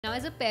Now,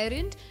 as a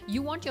parent,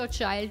 you want your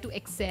child to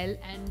excel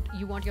and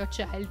you want your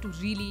child to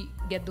really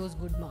get those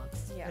good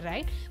marks,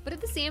 right? But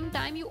at the same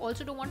time, you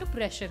also don't want to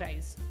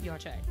pressurize your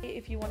child.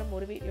 If you want to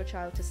motivate your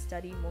child to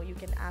study more, you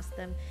can ask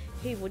them,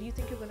 hey, what do you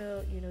think you're going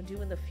to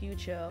do in the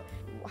future?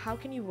 How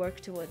can you work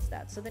towards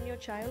that? So then your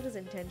child is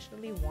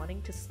intentionally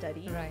wanting to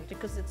study, right,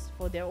 because it's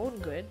for their own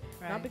good,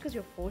 not because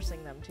you're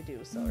forcing them to do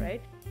so,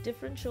 right?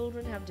 Different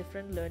children have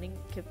different learning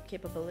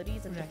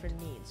capabilities and different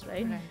needs,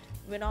 right?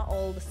 We're not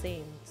all the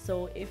same.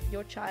 So if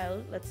your child,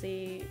 let's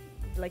say,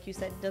 like you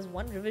said, does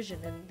one revision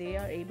and they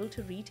are able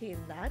to retain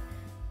that,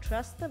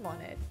 trust them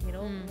on it,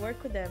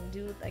 work with them,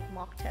 do like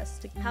mock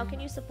tests. How can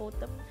you support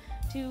them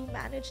to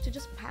manage to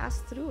just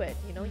pass through it?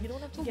 You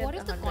don't have to get 100. What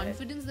is the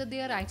confidence that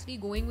they are actually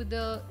going with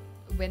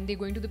when they're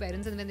going to the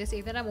parents and when they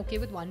say that I'm okay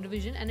with one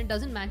revision and it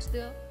doesn't match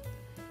the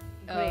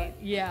Great.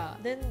 Yeah.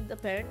 Then the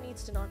parent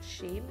needs to not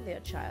shame their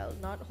child,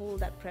 not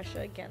hold that pressure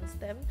against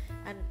them,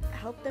 and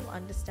help them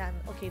understand,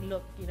 okay,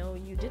 look,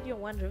 you did your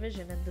one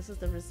revision and this is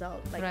the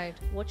result. Like,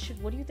 what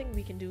do you think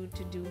we can do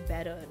to do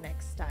better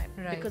next time?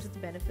 Because it's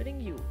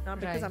benefiting you, not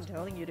because I'm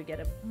telling you to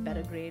get a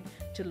better grade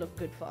to look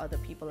good for other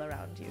people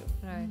around you.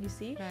 You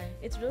see?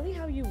 It's really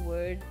how you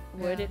word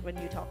it when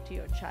you talk to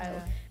your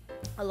child.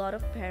 A lot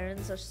of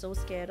parents are so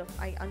scared of,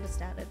 I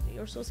understand it,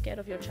 you're so scared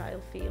of your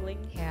child failing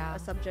a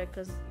subject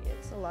because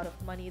it's a lot of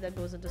money that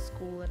goes into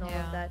school and all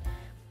of that.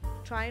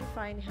 Try and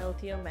find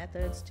healthier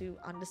methods to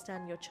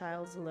understand your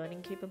child's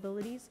learning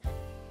capabilities